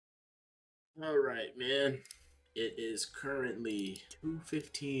All right, man. It is currently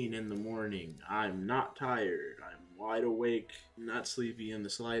 2:15 in the morning. I'm not tired. I'm wide awake, not sleepy in the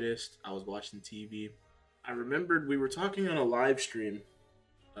slightest. I was watching TV. I remembered we were talking on a live stream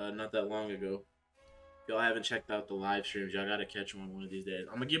not that long ago. If y'all haven't checked out the live streams, y'all gotta catch one of these days.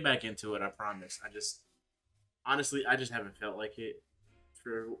 I'm gonna get back into it, I promise. I just haven't felt like it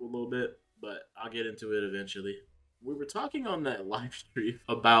for a little bit, but I'll get into it eventually. We were talking on that live stream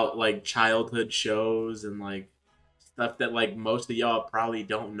about like childhood shows and like stuff that like most of y'all probably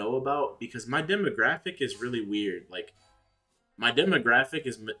don't know about because my demographic is really weird. Like my demographic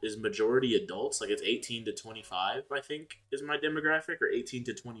is majority adults, like it's 18 to 25, I think is my demographic, or 18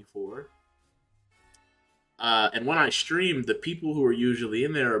 to 24. And when I stream, the people who are usually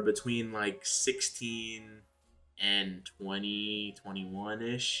in there are between like 16 and 20, 21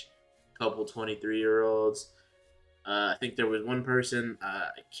 ish. Couple 23-year-olds. I think there was one person. I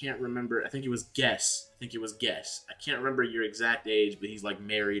can't remember. I think it was Guess. I think it was Guess. I can't remember your exact age, but he's like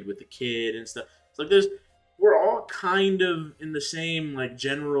married with a kid and stuff. It's like there's. We're all kind of in the same like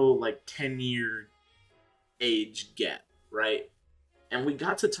general like 10-year age gap, right? And we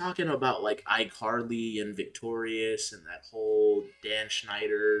got to talking about like iCarly and Victorious and that whole Dan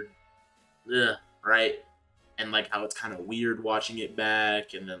Schneider, right? And like how it's kind of weird watching it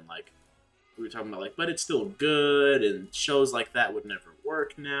back, and then like we were talking about like, but it's still good, and shows like that would never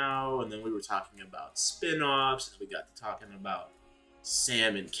work now. And then we were talking about spin-offs, and we got to talking about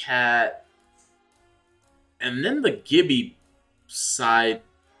Sam and Cat. And then the Gibby side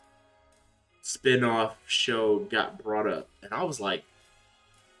spin-off show got brought up. And I was like,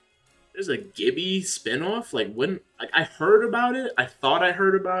 there's a Gibby spin-off? Like when like I heard about it, I thought I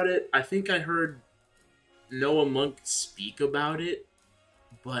heard about it. I think I heard Noah Monk speak about it,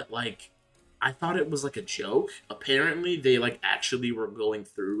 but like I thought it was like a joke. Apparently, they like actually were going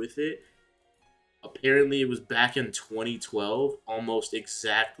through with it. Apparently, it was back in 2012, almost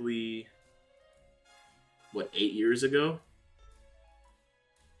exactly what 8 years ago.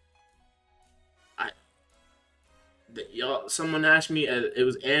 I y'all, someone asked me. It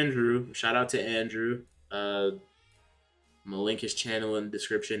was Andrew. Shout out to Andrew. I'm gonna link his channel in the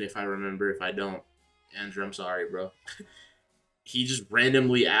description if I remember. If I don't, Andrew, I'm sorry, bro. He just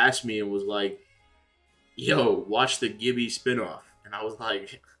randomly asked me and was like, "Yo, watch the Gibby spinoff." And I was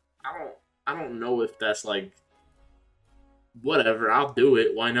like, I don't know if that's like whatever. I'll do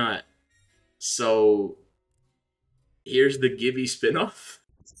it. Why not? So here's the Gibby spinoff.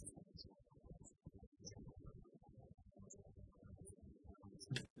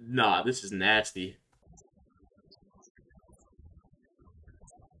 Nah, this is nasty.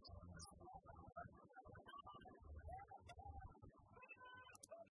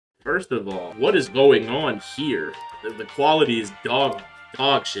 First of all, what is going on here? The quality is dog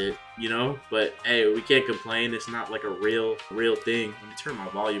shit, you know. But hey, we can't complain. It's not like a real thing. Let me turn my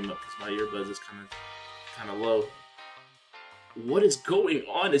volume up because my earbuds is kind of low. What is going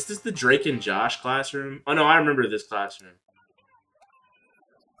on? Is this the Drake and Josh classroom? Oh no, I remember this classroom.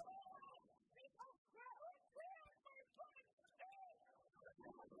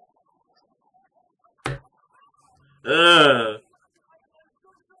 Ugh.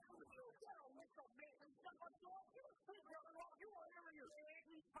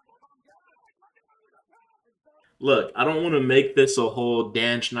 Look, I don't want to make this a whole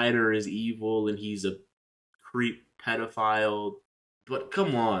Dan Schneider is evil and he's a creep pedophile. But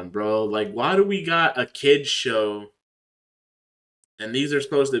come on, bro. Like, why do we got a kids show and these are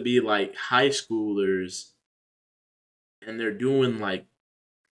supposed to be like high schoolers and they're doing like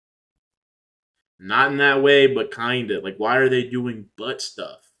not in that way, but kind of like why are they doing butt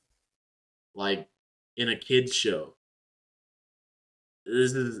stuff like in a kids show?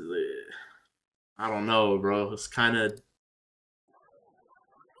 This is I don't know, bro. It's kind of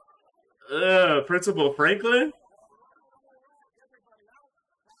Principal Franklin.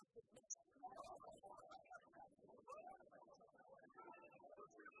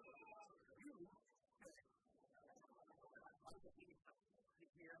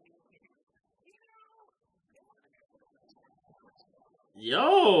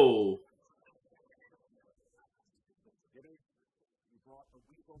 Yo,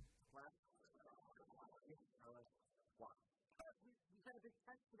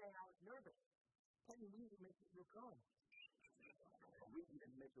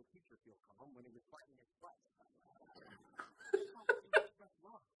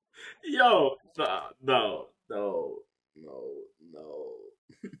 yo, no,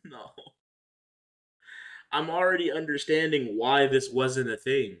 no. I'm already understanding why this wasn't a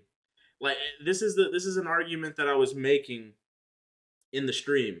thing. Like this is an argument that I was making in the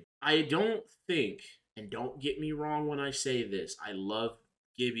stream. I don't think, and don't get me wrong when I say this, I love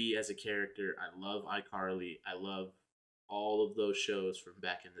Gibby as a character. I love iCarly. I love all of those shows from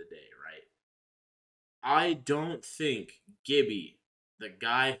back in the day, right? I don't think Gibby, the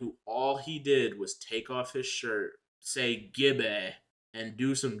guy who all he did was take off his shirt, say Gibby, and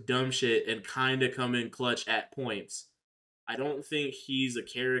do some dumb shit and kind of come in clutch at points. I don't think he's a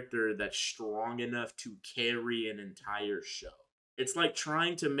character that's strong enough to carry an entire show. It's like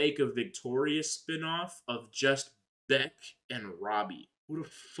trying to make a Victorious spinoff of just Beck and Robbie. Who the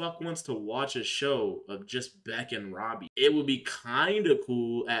fuck wants to watch a show of just Beck and Robbie? It would be kind of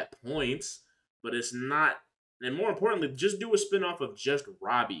cool at points, but it's not. And more importantly, just do a spinoff of just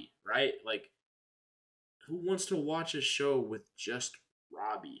Robbie, right? Like, who wants to watch a show with just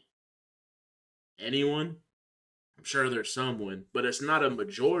Robbie? Anyone? I'm sure there's someone, but it's not a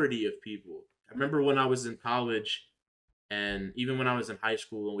majority of people. I remember when I was in college and even when I was in high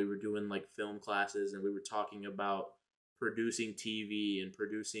school and we were doing like film classes and we were talking about producing TV and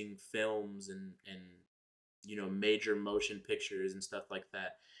producing films and major motion pictures and stuff like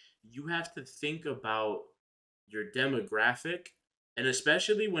that. You have to think about your demographic, and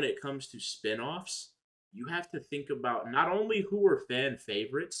especially when it comes to spin-offs, you have to think about not only who are fan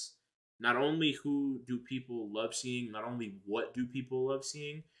favorites, not only who do people love seeing, not only what do people love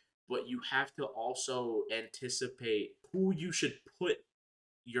seeing, but you have to also anticipate who you should put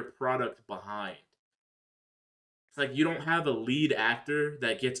your product behind. It's like you don't have a lead actor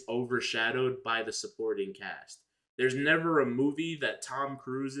that gets overshadowed by the supporting cast. There's never a movie that Tom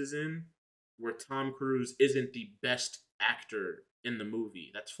Cruise is in where Tom Cruise isn't the best actor in the movie.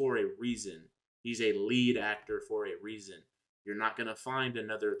 That's for a reason. He's a lead actor for a reason. You're not going to find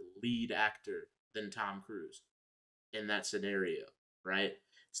another lead actor than Tom Cruise in that scenario, right?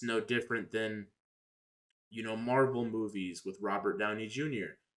 It's no different than, Marvel movies with Robert Downey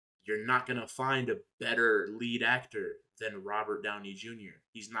Jr. You're not going to find a better lead actor than Robert Downey Jr.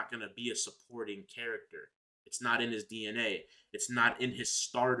 He's not going to be a supporting character. It's not in his DNA. It's not in his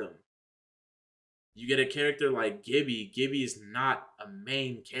stardom. You get a character like Gibby. Gibby is not a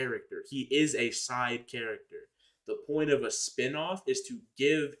main character. He is a side character. The point of a spin-off is to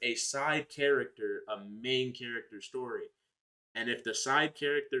give a side character a main character story. And if the side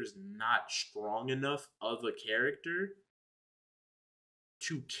character is not strong enough of a character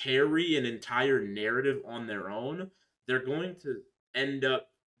to carry an entire narrative on their own, they're going to end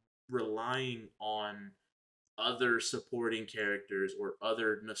up relying on other supporting characters or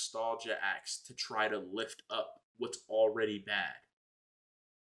other nostalgia acts to try to lift up what's already bad.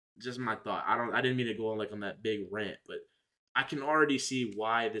 Just my thought. I didn't mean to go on like on that big rant, but I can already see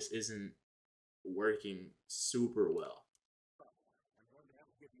why this isn't working super well.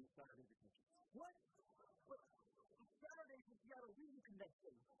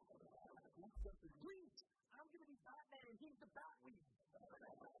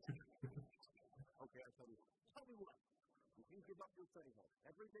 Okay, I tell you. Tell me what. If you give up your study hall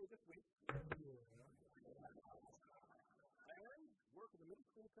every day this week, and work in the middle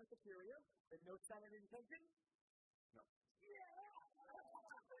school cafeteria, and no salary detention? No.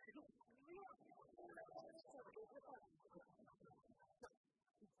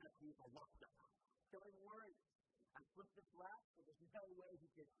 He's a lockdown. Don't even worry. I flipped this last, so there's no way he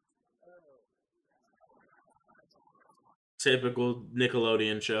can. Oh. Typical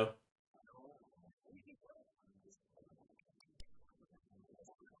Nickelodeon show.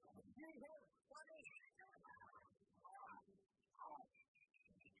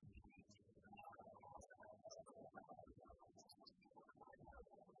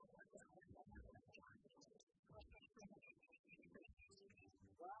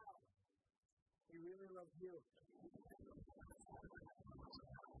 Wow. He really loves you.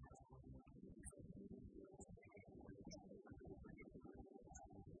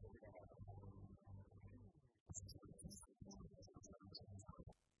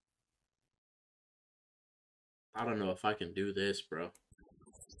 I don't know if I can do this, bro.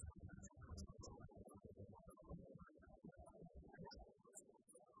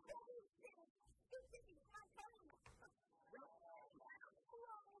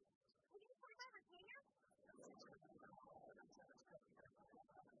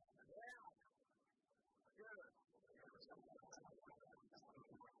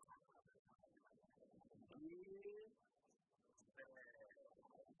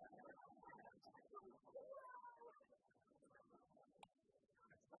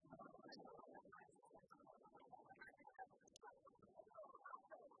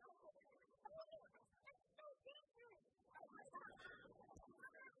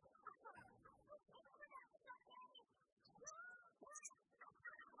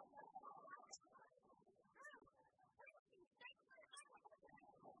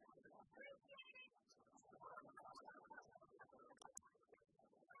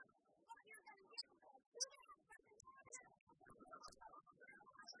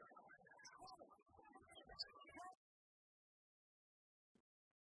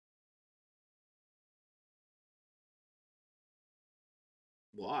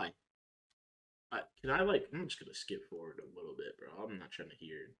 Why? Can I like? I'm just gonna skip forward a little bit, bro. I'm not trying to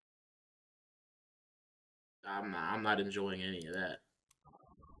hear. I'm not enjoying any of that.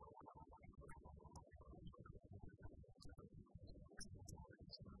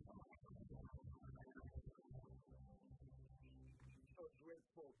 So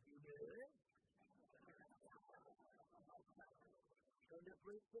grateful to you. So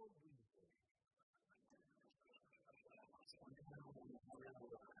grateful to you.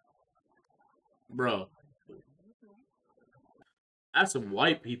 Bro, that's some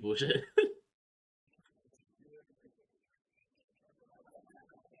white people shit.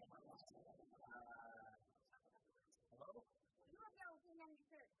 Hello?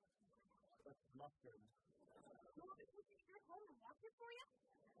 What's mustard?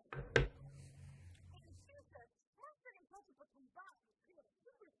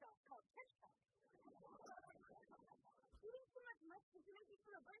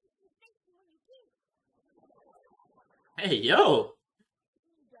 Hey, yo. You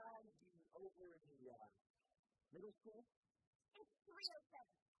guys be over in the middle school?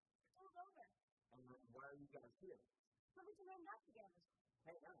 And then why are you guys here?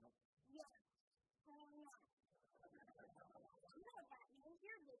 Hey, I don't know. Look,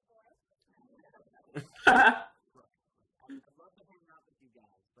 I'd love to hang out with you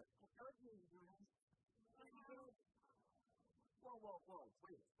guys, but whoa,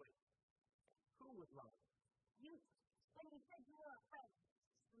 wait. Who was wrong?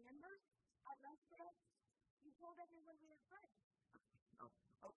 Oh,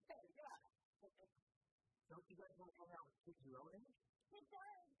 okay, yeah. Don't you guys want to hang out with kids your own age?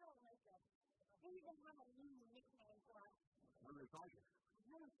 What do they call you?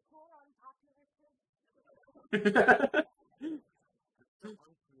 That's so uncreative.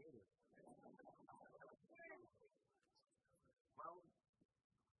 Well,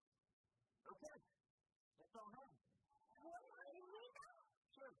 okay. That's all I have.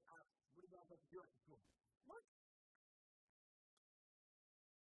 Sure. What do you guys have to do after school?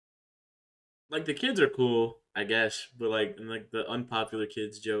 Like the kids are cool, I guess, but like and like the unpopular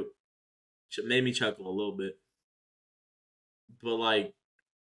kids joke made me chuckle a little bit. But like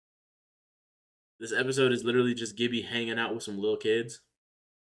this episode is literally just Gibby hanging out with some little kids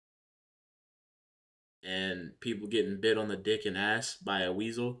and people getting bit on the dick and ass by a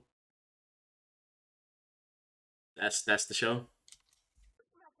weasel. That's the show.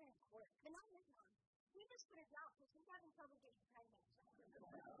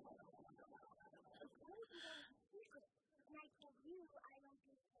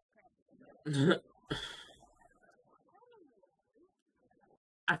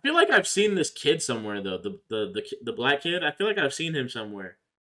 I feel like I've seen this kid somewhere though. The black kid. I feel like I've seen him somewhere,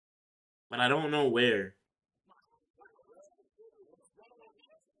 but I don't know where.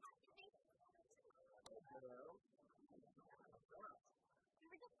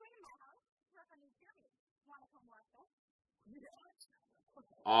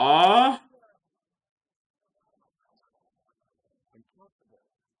 Aw. Impossible.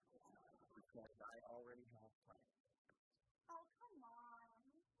 Because I already have plans.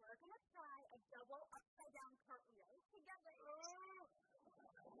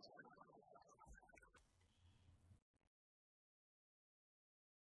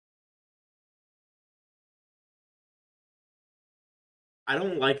 I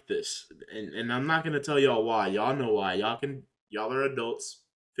don't like this, and I'm not gonna tell y'all why. Y'all know why. Y'all are adults.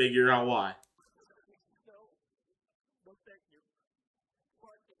 Figure out why. No, thank you.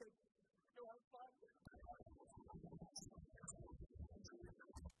 No, I'm fine.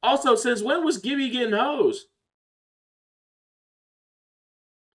 Also, since when was Gibby getting hoes?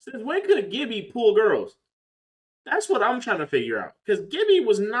 Since when could Gibby pull girls? That's what I'm trying to figure out. Because Gibby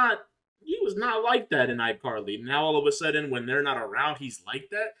was not he was not like that in iCarly. Now all of a sudden, when they're not around, he's like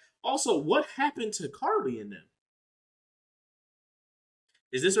that. Also, what happened to Carly and them?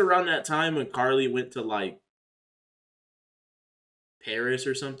 Is this around that time when Carly went to like Paris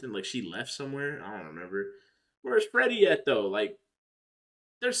or something? Like she left somewhere? I don't remember. Where's Freddie at though? Like,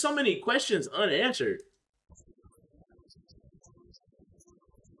 there's so many questions unanswered.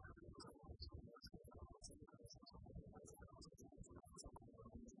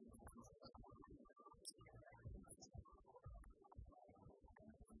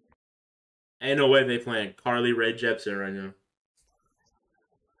 Ain't no way they playing Carly Rae Jepsen right now.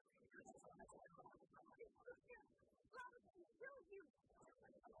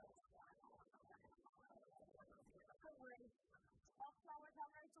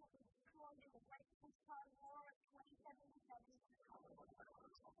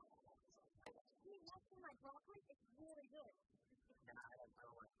 I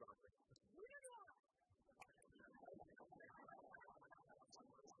don't like chocolate.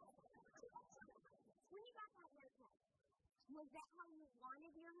 When you got that haircut, was that how you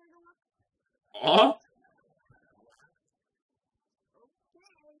wanted your hair to look? Oh,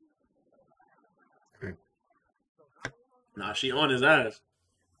 Okay. nah, she on his ass.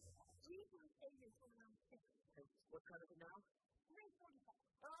 What time is it now? 3:45.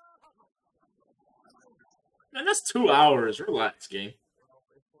 Man, that's 2 hours. Relax, gang. Well,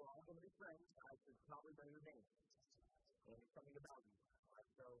 if we're all going to be friends, I should probably know your name. And something about you.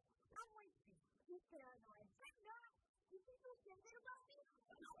 So, I'm like, he's paranoid. I'm not. You think you're thinking about me?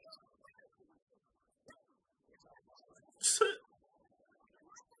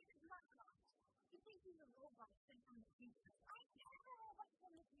 You think he's a robot sent from the future. I am a robot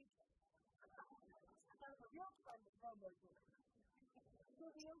from the future. Your friend is robotic. So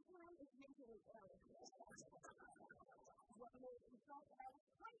real time is mentally ill. What made you so bad?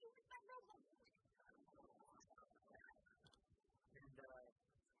 Why do you with my robot? And,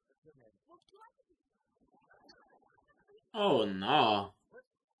 what's your name? Well, what? Oh, nah.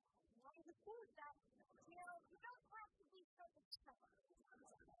 Why is it cool that, you know, you don't have to be so upset.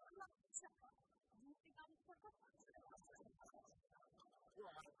 I'm not upset. Do you think I'm upset? Well,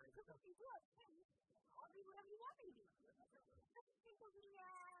 I think it's okay. I'll be whatever you want me to be. Just think of me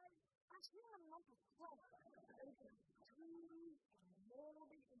as a human lump of flesh. That is truly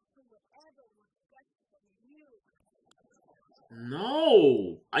molded into whatever was best for you.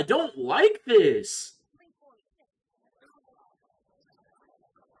 No, I don't like this. 3:46.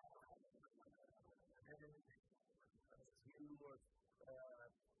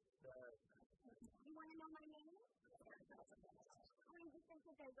 You want to know my name? Or you just think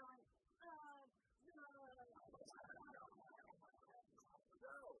that they're going, no.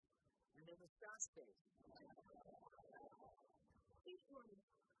 Your name is Sasuke. Keep running.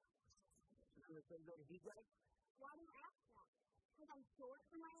 You going to go to DJ? Why do you ask that? Because I'm short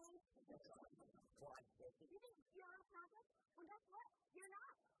for my age? Why? You think you're on a project? Well, guess what? You're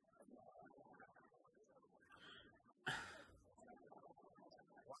not.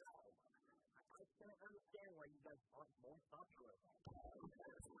 I can't understand why you guys aren't more popular.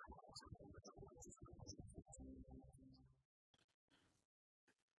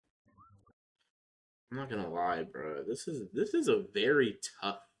 I'm not gonna lie, bro. This is a very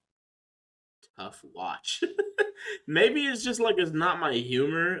tough watch. Maybe it's just like it's not my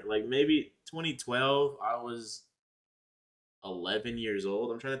humor. Like maybe 2012, I was 11 years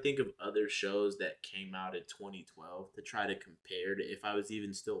old. I'm trying to think of other shows that came out in 2012 to try to compare to if I was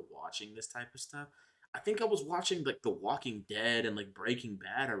even still watching this type of stuff. I think I was watching like The Walking Dead and like Breaking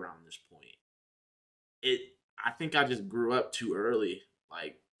Bad around this point. It I think I just grew up too early.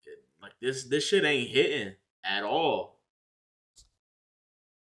 Like this shit ain't hitting at all.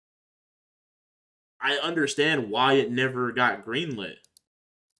 I understand why it never got greenlit.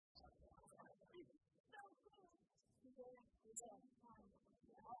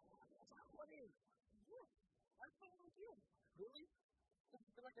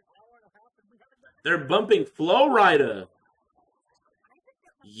 They're bumping Flow Rida.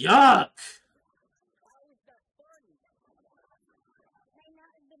 Yuck.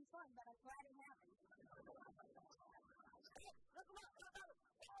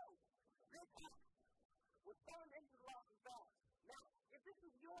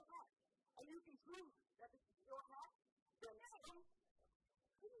 You can prove that this is your hat, then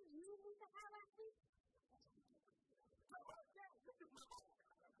didn't you lose the hat last week? Yeah, this is my hat.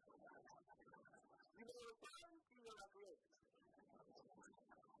 You will return to your creation.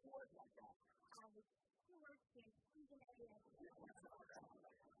 Who was like that? I was working even at the end.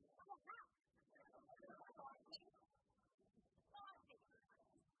 Oh, how?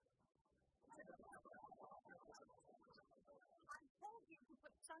 I told you to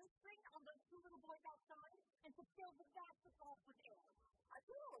put sunscreen on those two little boys outside and to fill the basketballs with air. I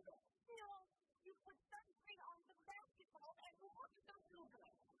do all that. Still, you put sunscreen on the basketball and you look at those little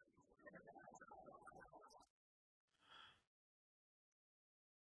boys.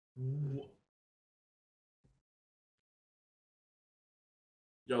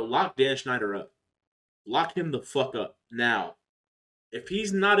 Yo, lock Dan Schneider up. Lock him the fuck up now. If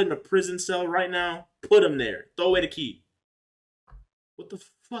he's not in a prison cell right now, put him there. Throw away the key. What the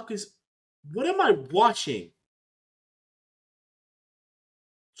fuck is. What am I watching?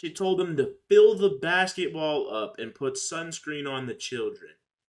 She told him to fill the basketball up and put sunscreen on the children.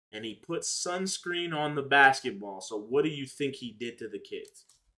 And he put sunscreen on the basketball. So what do you think he did to the kids?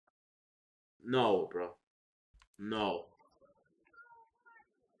 No, bro. No.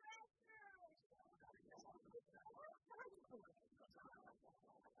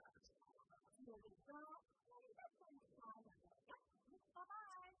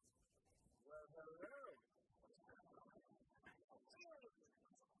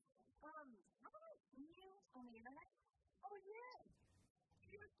 Oh, yeah.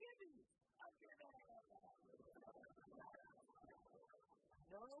 You're Gibby. I'm Gibby.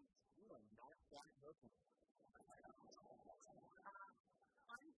 No, you are not that person.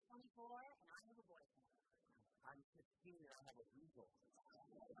 I'm 24 and I have a boyfriend. I'm 16 and I have a weasel.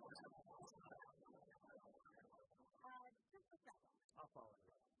 Just a second. I'll follow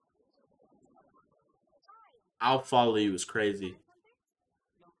you. Hi. I'll follow you is crazy.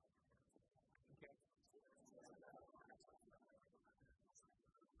 No. Okay.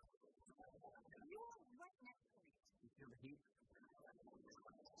 You're right next to me. You feel the heat?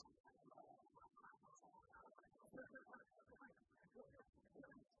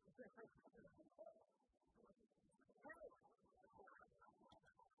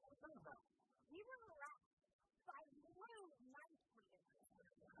 You were relaxed. So I blew nicely.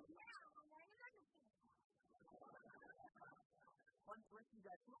 Yeah, I'm wearing another thing. One person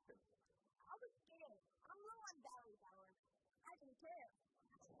got cooking. I was scared. I'm low on belly power. I can care.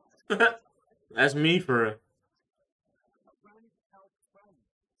 That's me for a... Friends help friends.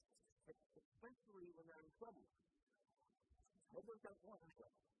 Especially when they're in trouble. Nobody does want to.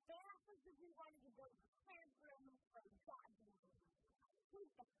 They asked us if we wanted to go to tantrum or dodging.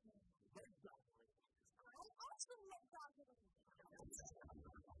 Who's the king? Red dodging. I also met dodging.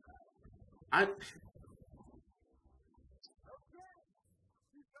 I...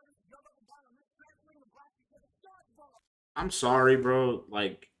 I'm sorry, bro.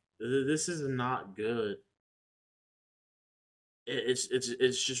 Like, this is not good.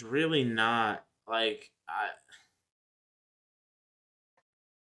 It's just really not. Like,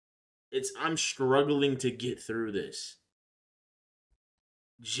 I'm struggling to get through this.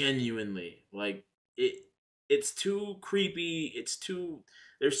 Genuinely. Like, it's too creepy.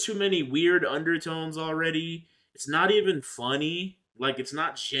 There's too many weird undertones already. It's not even funny. Like, it's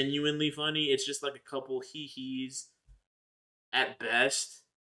not genuinely funny. It's just like a couple hee-hees at best.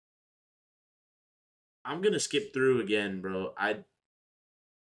 I'm gonna skip through again, bro. I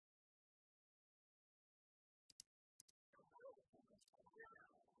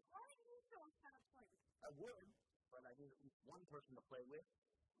would, but I need at least one person to play with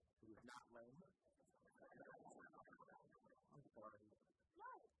who is not lame. I'm sorry. No!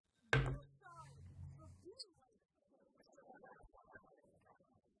 You're sorry for being lame.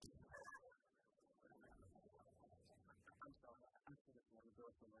 I'm sorry. I'm sure this one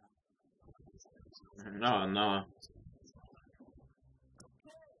goes around. No, no.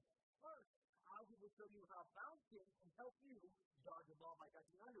 Okay, first, I will show you how bouncing can help you dodge a ball like a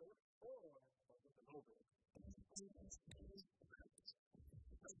schneider or just a little bit.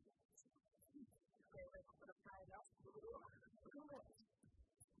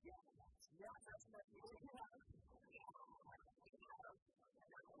 Yeah, that's my idea.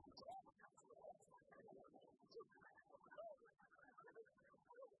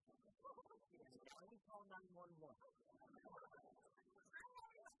 I will call 911.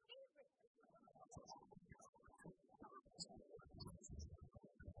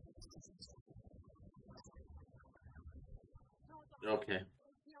 Okay.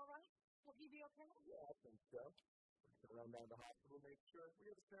 You alright? Will you be okay? Yeah, I think so. Run down to the hospital, make sure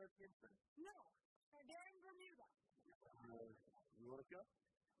we have a parents infant. No, they're in Bermuda. You want to go?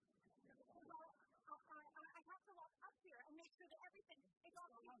 Well, I have to walk up here and make sure that everything is all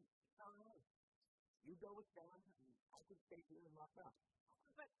right. All right. You go with them, and I can stay here and lock up.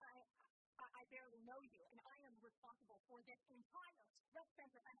 But I barely know you, and I am responsible for this entire rec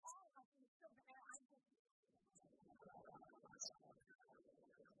center and all of these children, and I just...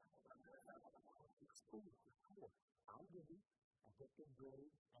 Cool. I'm Gibby. I get good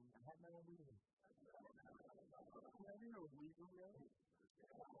grades, and I have my own reason. I know reason, right?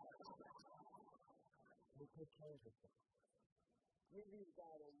 We'll take care of it. Gibby's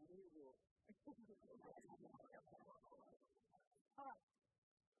got a reason. All right.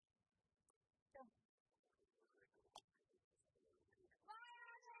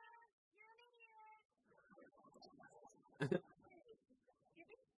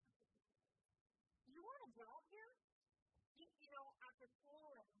 Gibby, you want a job here? You know, after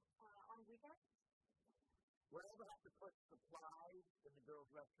school and on weekends? Would I ever have to put supplies in the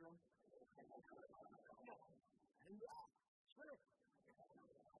girls' restroom? No. Yeah, sure.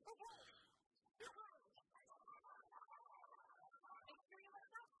 Okay. Make sure you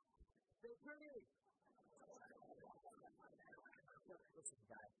look up. Stay pretty. Listen,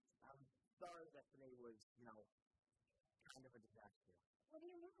 guys, I'm sorry that today was, kind of a disaster. What do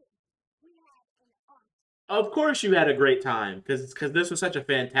you mean? We had an aunt. Of course you had a great time, because this was such a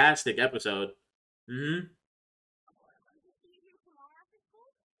fantastic episode. Mm-hmm.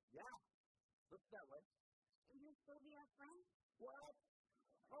 Yeah, looks that way. And you'll still be our friend?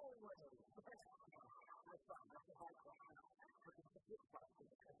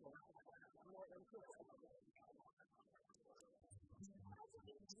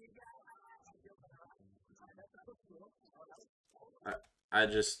 I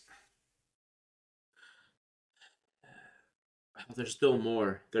just there's still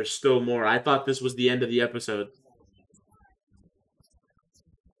more. There's still more. I thought this was the end of the episode.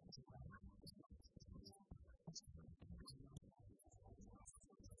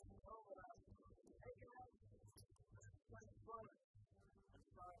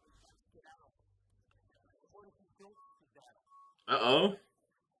 Uh oh.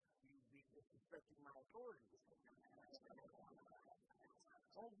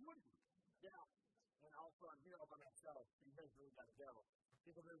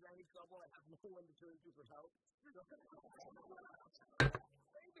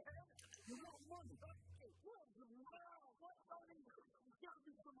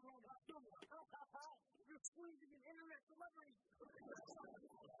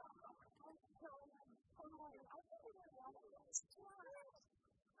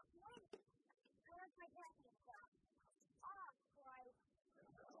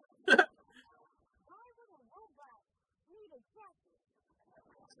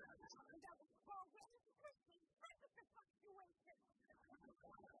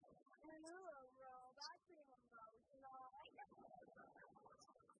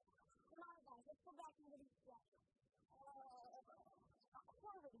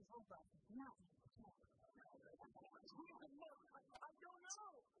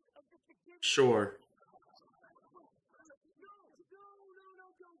 Sure.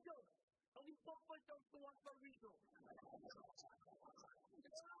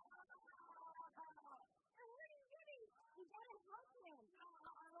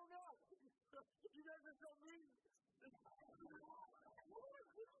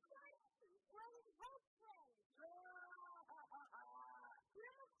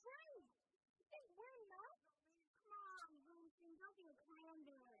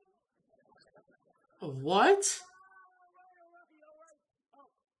 What?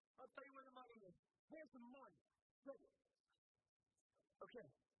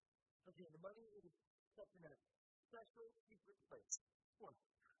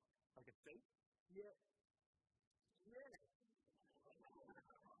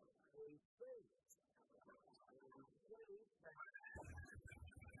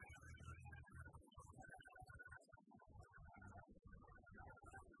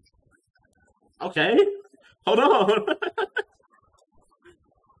 Okay. Hold on.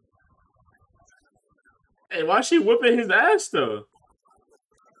 Hey, why is she whipping his ass though?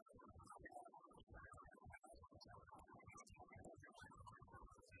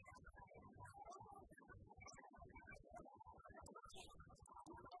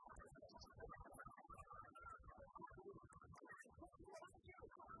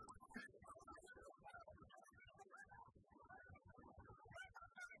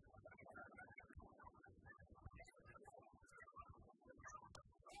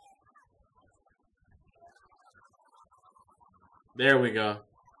 There we go.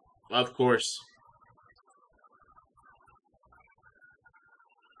 Of course.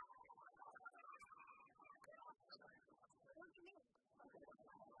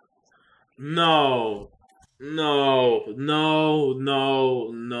 No. No. No.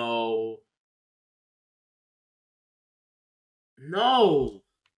 No. No. No.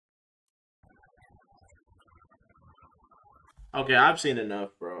 Okay, I've seen enough,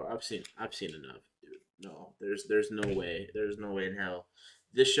 bro. I've seen enough, dude. No, there's no way. There's no way in hell.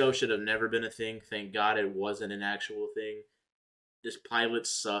 This show should have never been a thing. Thank God it wasn't an actual thing. This pilot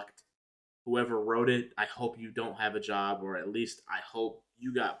sucked. Whoever wrote it, I hope you don't have a job, or at least I hope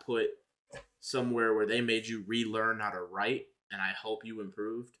you got put somewhere where they made you relearn how to write, and I hope you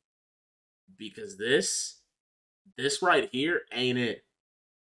improved. Because this right here ain't it.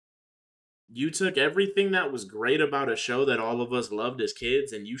 You took everything that was great about a show that all of us loved as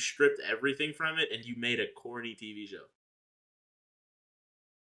kids, and you stripped everything from it, and you made a corny TV show.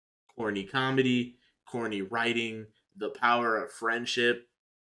 Corny comedy, corny writing, the power of friendship.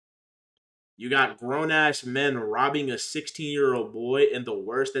 You got grown ass men robbing a 16-year-old boy, and the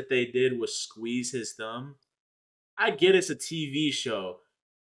worst that they did was squeeze his thumb. I get it's a TV show,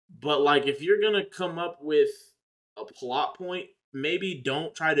 but like if you're gonna come up with a plot point, maybe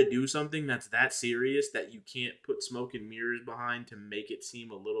don't try to do something that's that serious that you can't put smoke and mirrors behind to make it seem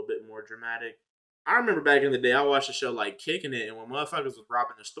a little bit more dramatic. I remember back in the day, I watched a show like Kicking It, and when motherfuckers was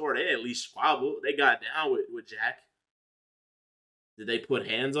robbing the store, they at least squabbled. They got down with Jack. Did they put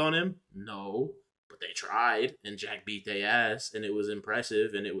hands on him? No, but they tried, and Jack beat their ass, and it was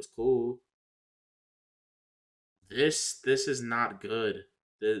impressive, and it was cool. This is not good.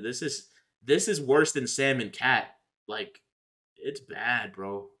 This is This is worse than Sam and Cat. Like, it's bad,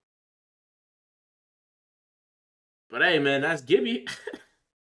 bro. But hey, man, that's Gibby.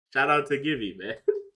 Shout out to Gibby, man.